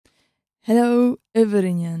Hello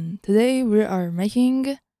everyone. Today we are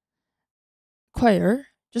making choir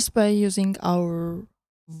just by using our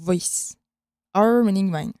voice. Our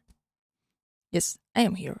meaning mine. Yes, I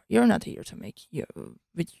am here. You're not here to make you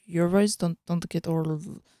with your voice. Don't get all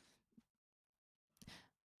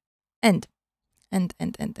and and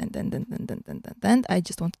I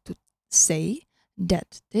just wanted to say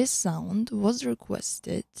that this sound was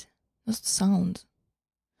requested. Not sound.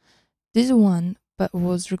 This one but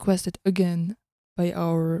was requested again by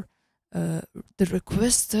our the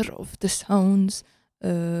requester of the sounds,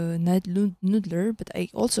 Night Noodler. But I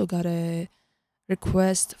also got a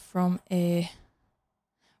request from a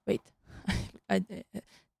wait, I,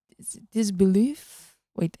 disbelief.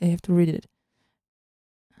 Wait, I have to read it.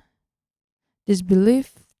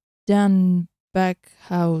 Disbelief Dan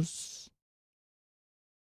Backhouse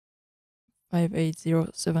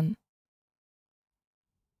 5807.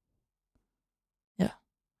 Yeah.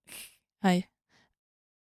 Hi.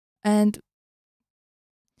 And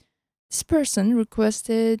this person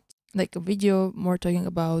requested like a video more talking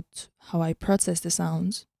about how I process the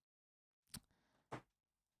sounds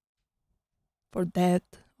for that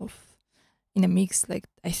of in a mix, like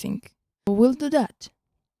I think we'll do that.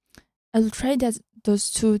 I'll try that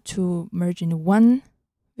those two to merge in one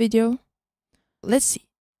video. Let's see.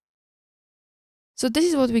 So this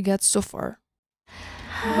is what we got so far.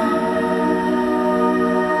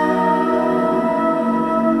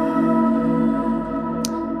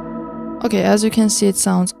 Okay, as you can see, it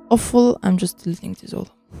sounds awful. I'm just deleting this all.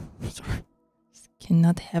 Sorry.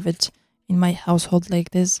 Cannot have it in my household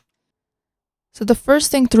like this. So the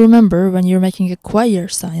first thing to remember when you're making a choir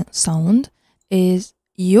sound is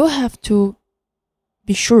you have to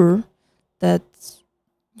be sure that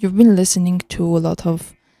you've been listening to a lot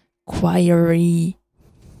of choiry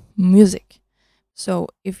music. So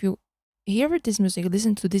if you hear this music,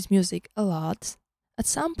 listen to this music a lot, at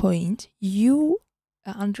some point you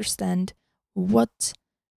understand what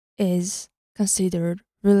is considered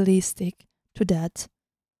realistic to that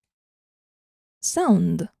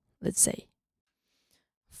sound, let's say.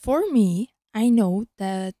 For me, I know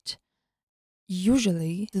that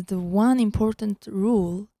usually the one important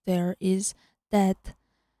rule there is that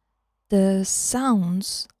the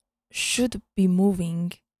sounds should be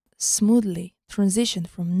moving smoothly, transition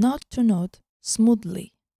from note to note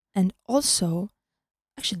smoothly. And also,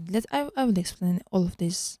 actually, I will explain all of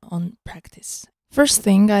this on practice. First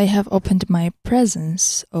thing, I have opened my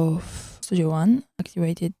Presonus of Studio One,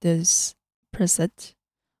 activated this preset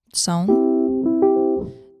sound.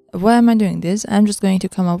 Why am I doing this? I'm just going to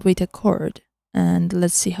come up with a chord and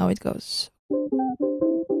let's see how it goes.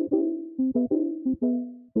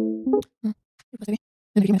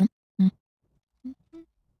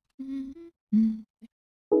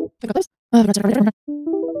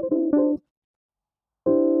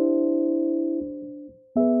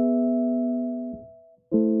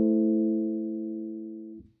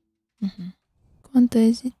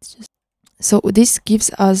 So this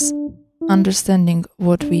gives us understanding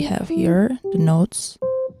what we have here, the notes.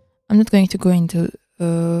 I'm not going to go into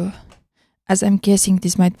as I'm guessing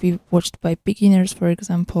this might be watched by beginners, for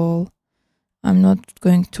example. I'm not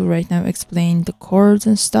going to right now explain the chords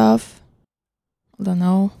and stuff. I don't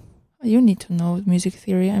know. You need to know music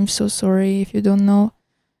theory. I'm so sorry if you don't know.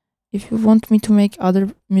 If you want me to make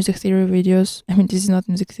other music theory videos, I mean, this is not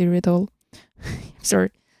music theory at all. I'm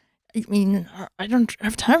sorry. I mean, I don't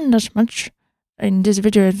have time that much in this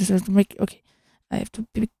video. I just have to make, okay, I have to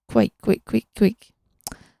be quick.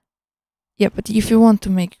 Yeah, but if you want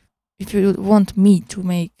me to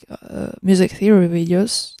make music theory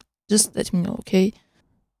videos, just let me know, okay?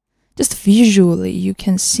 Just visually, you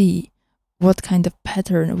can see what kind of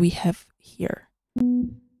pattern we have here.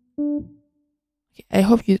 Okay, I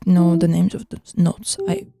hope you know the names of the notes.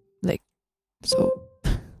 So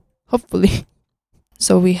hopefully.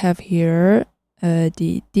 So we have here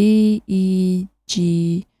the D, E,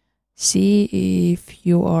 G, C. If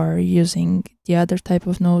you are using the other type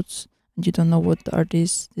of notes and you don't know what are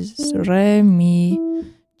these, this is Re, Mi,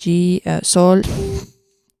 G, Sol,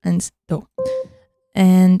 and Do.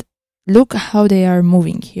 And look how they are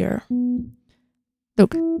moving here.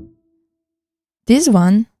 Look, this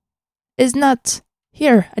one is not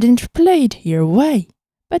here. I didn't play it here. Why?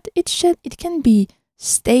 But it can be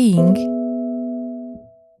staying.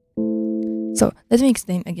 So let me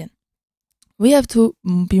explain again. We have to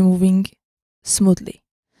be moving smoothly.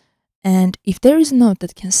 And if there is a note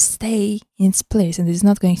that can stay in its place and is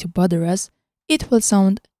not going to bother us, it will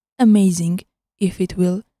sound amazing if it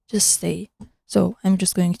will just stay. So I'm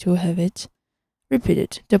just going to have it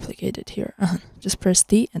repeated, duplicated here. Just press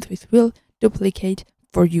D and it will duplicate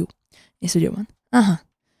for you. in Studio One.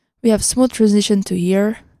 We have smooth transition to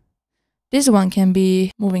here. This one can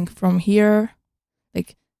be moving from here,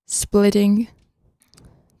 like splitting.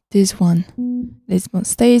 This one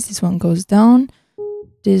stays, this one goes down.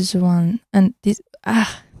 This one and this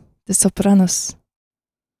the sopranos.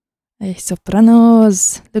 Hey,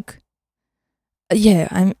 sopranos. Look. Yeah,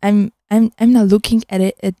 I'm not looking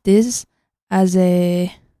at this as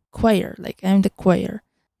a choir, like I'm the choir,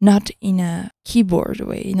 not in a keyboard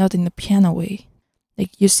way, not in a piano way.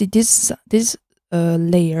 Like you see this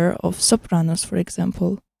layer of sopranos, for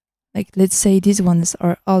example. Like let's say these ones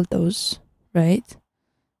are altos, right?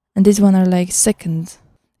 And these one are like second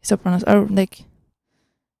sopranos, are like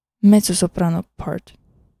mezzo soprano part.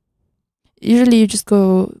 Usually you just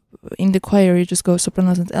go in the choir, you just go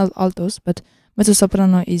sopranos and altos, but mezzo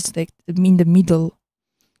soprano is like in the middle.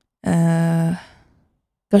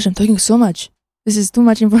 Gosh, I'm talking so much. This is too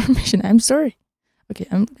much information. I'm sorry. Okay,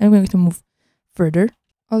 I'm going to move further.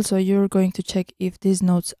 Also, you're going to check if these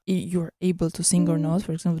notes you're able to sing or not.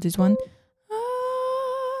 For example, this one.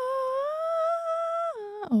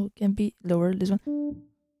 Oh, can be lower. This one.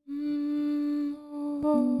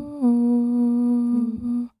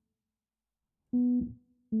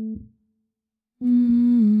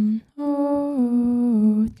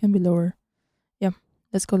 Oh, it can be lower. Yeah,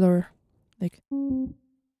 let's go lower. Like.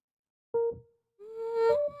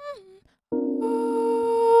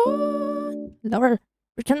 Lower.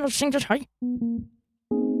 We cannot sing this high.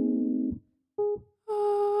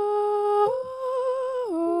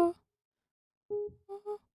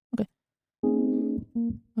 Okay.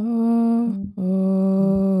 Oh,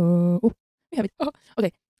 we have it. Oh,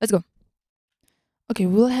 okay, let's go. Okay,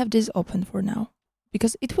 we'll have this open for now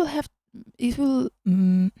because it will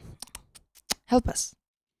help us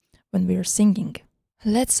when we are singing.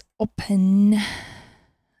 Let's open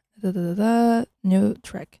new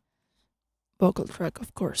track, vocal track,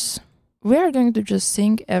 of course. We are going to just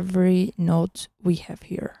sing every note we have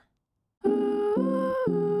here.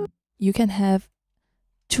 You can have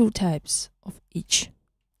 2 types of each,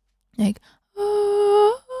 like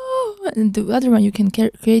and the other one you can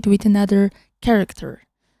create with another character.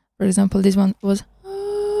 For example, this one was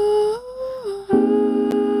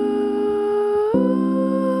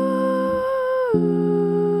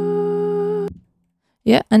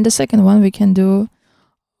yeah, and the second one we can do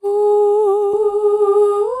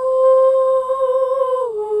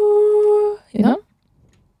you know.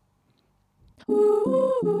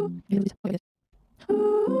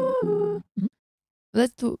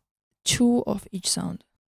 Let's do 2 of each sound.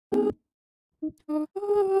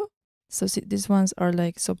 So see, these ones are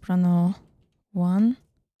like soprano 1,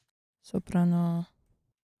 soprano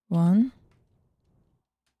 1,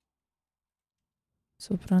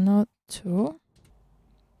 soprano 2.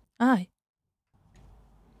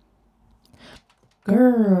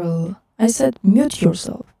 Girl, I said mute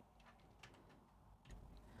yourself.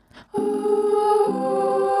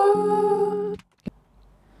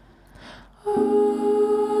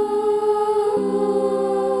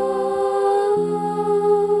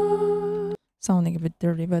 Sounding a bit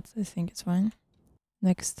dirty, but I think it's fine.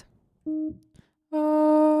 Next.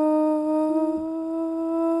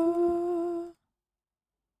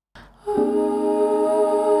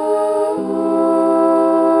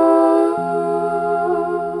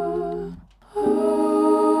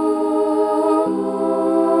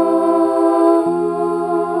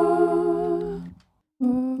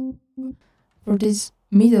 For this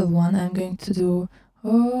middle one, I'm going to do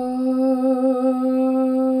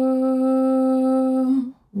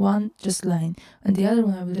one just line, and the other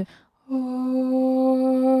one I will do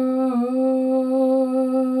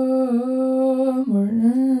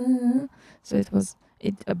more. So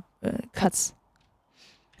it cuts.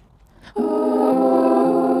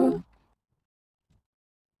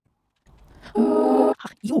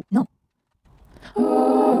 You no.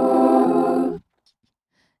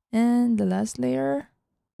 And the last layer.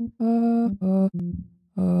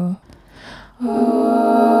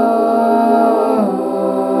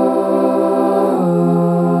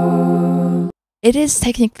 It is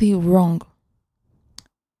technically wrong.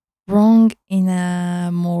 Wrong in a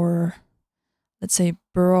more, let's say,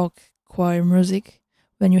 Baroque choir music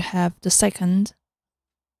when you have the second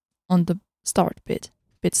on the start bit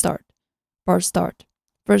start, bar start,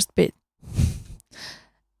 first bit.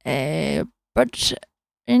 But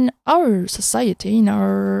in our society, in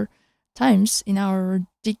our times, in our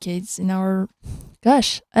decades, in our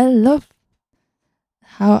gosh, I love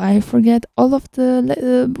how I forget all of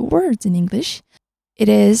the words in English. It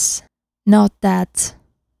is not that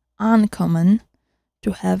uncommon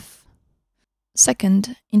to have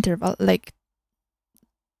second interval, like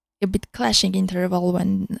a bit clashing interval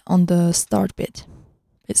when on the start bit.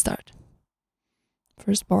 It start.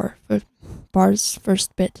 First bar, bars,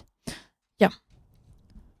 first bit. Yeah.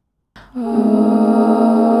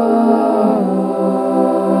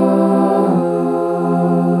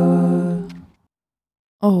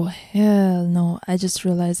 Oh, hell no. I just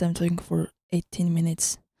realized I'm talking for 18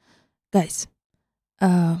 minutes. Guys,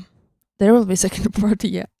 there will be a second part,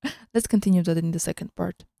 yeah. Let's continue that in the second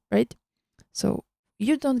part, right? So,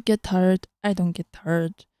 you don't get tired, I don't get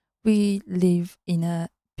tired. We live in a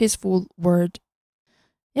peaceful world.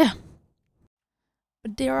 Yeah.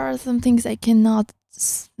 But there are some things I cannot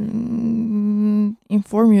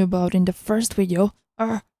inform you about in the first video.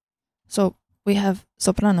 So, we have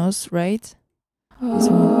sopranos, right? This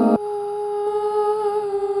one.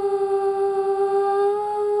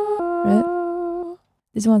 Right?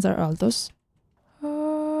 These ones are altos.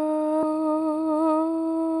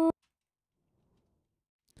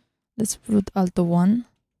 Let's put alto 1,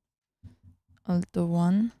 alto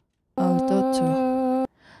 1, alto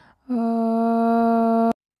 2,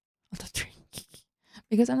 alto 3.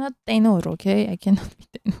 Because I'm not tenor, okay? I cannot be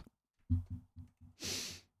tenor.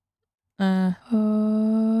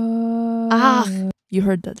 You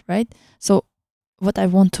heard that, right? So, what I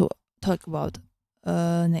want to talk about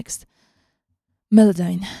next.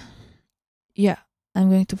 Melodyne. Yeah, I'm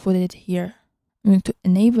going to put it here. I'm going to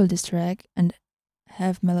enable this track and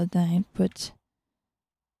have Melodyne put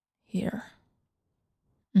here.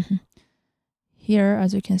 Here,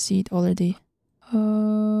 as you can see it already.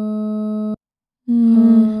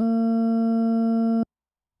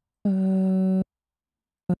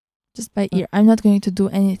 Just by ear. I'm not going to do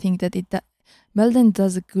anything that it does. Melodyne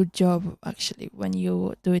does a good job actually when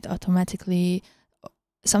you do it automatically.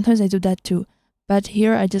 Sometimes I do that too. But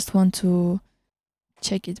here I just want to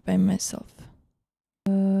check it by myself.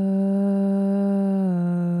 You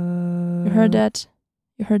heard that?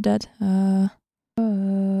 You heard that?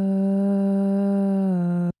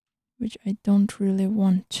 Which I don't really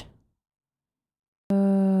want.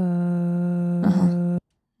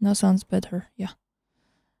 Now sounds better, yeah.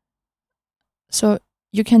 So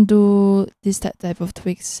you can do this type of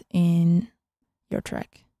tweaks in your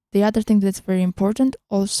track. The other thing that's very important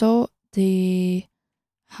also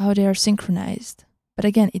how they are synchronized. But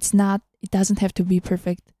again, it doesn't have to be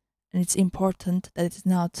perfect, and it's important that it's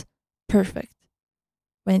not perfect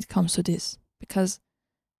when it comes to this, because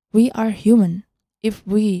we are human. If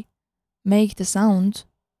we make the sound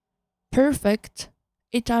perfect,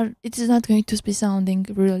 it is not going to be sounding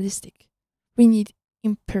realistic. We need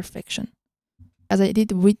imperfection. As I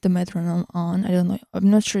did with the metronome on, I don't know, I'm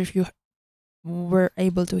not sure if you were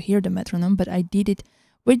able to hear the metronome, but I did it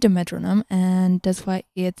with the metronome, and that's why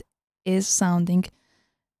it is sounding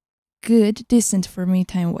good, decent for me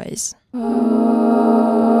time-wise.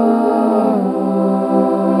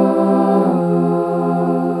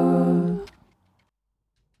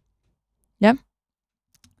 Yeah.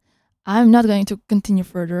 I'm not going to continue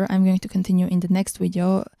further. I'm going to continue in the next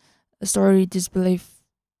video. Story, disbelief,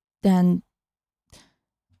 then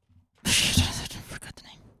I forgot the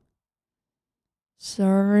name.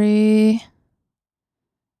 Sorry.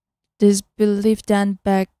 Disbelief, then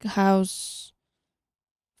back house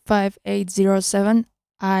 5807.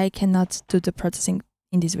 I cannot do the processing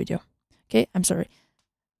in this video. Okay, I'm sorry.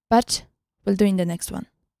 But we'll do in the next one.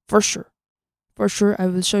 For sure. For sure, I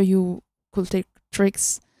will show you cool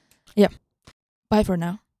tricks. Yeah. Bye for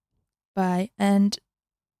now. Bye. And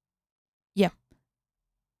yeah.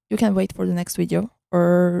 You can wait for the next video,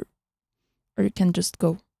 or you can just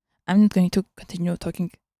go. I'm not going to continue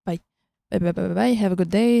talking. Bye. Bye bye bye bye bye. Have a good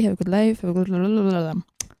day, have a good life, have a good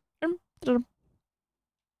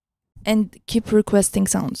and keep requesting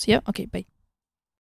sounds. Yeah? Okay, bye.